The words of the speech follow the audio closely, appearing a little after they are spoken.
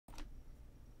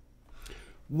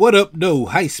What up, though?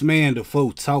 Heist man, the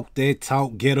folk talk that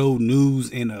talk, ghetto news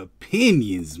and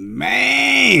opinions,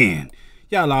 man.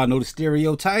 Y'all all know the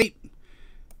stereotype.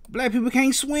 Black people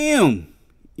can't swim.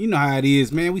 You know how it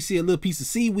is, man. We see a little piece of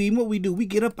seaweed, and what we do? We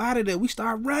get up out of there. We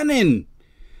start running.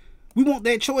 We want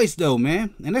that choice, though,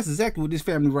 man. And that's exactly what this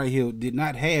family right here did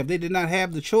not have. They did not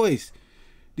have the choice.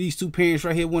 These two parents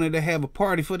right here wanted to have a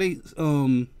party for their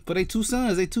two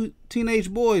sons, they two teenage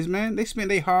boys, man. They spent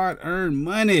their hard-earned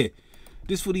money.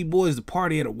 This for these boys to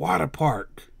party at a water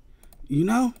park. You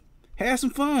know? Have some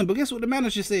fun. But guess what the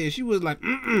manager said? She was like,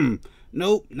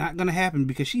 nope, not gonna happen,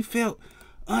 because she felt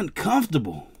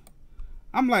uncomfortable.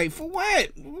 I'm like, for what?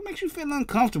 What makes you feel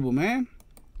uncomfortable, man?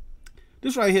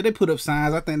 This right here, they put up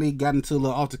signs. I think they got into a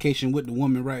little altercation with the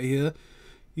woman right here.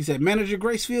 He said, Manager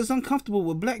Grace feels uncomfortable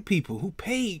with black people who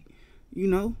paid, you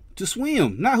know, to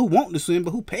swim. Not who want to swim,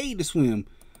 but who paid to swim.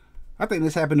 I think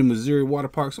this happened in Missouri Water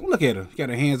Park. So look at her. Got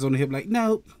her hands on the hip like,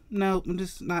 nope, I'm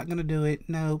just not going to do it.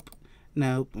 Nope.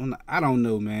 I don't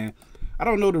know, man. I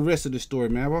don't know the rest of the story,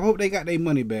 man. I hope they got their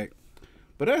money back.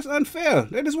 But that's unfair.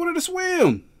 They just wanted to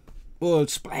swim. Or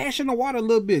splash in the water a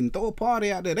little bit and throw a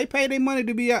party out there. They paid their money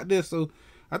to be out there, so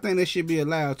I think they should be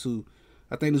allowed to.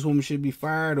 I think this woman should be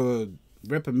fired or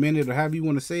reprimanded, or however you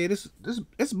want to say it.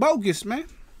 It's bogus, man.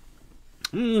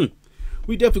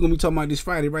 We definitely gonna be talking about this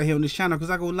Friday right here on this channel, because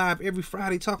I go live every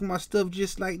Friday talking about stuff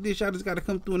just like this. Y'all just gotta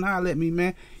come through and holler at me,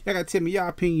 man. Y'all gotta tell me y'all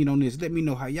opinion on this. Let me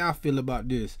know how y'all feel about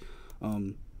this.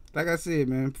 Like I said,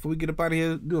 man, before we get up out of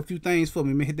here, do a few things for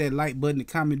me, man. Hit that like button, the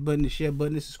comment button, the share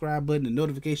button, the subscribe button, the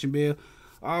notification bell.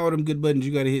 All them good buttons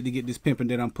you gotta hit to get this pimping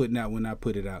that I'm putting out when I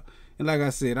put it out. And like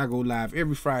I said, I go live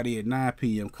every Friday at 9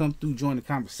 p.m. Come through, join the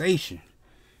conversation,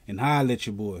 and holler at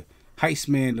your boy. Heist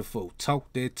man, the folk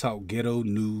talk that talk, ghetto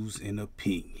news and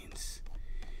opinions.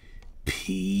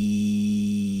 Peace.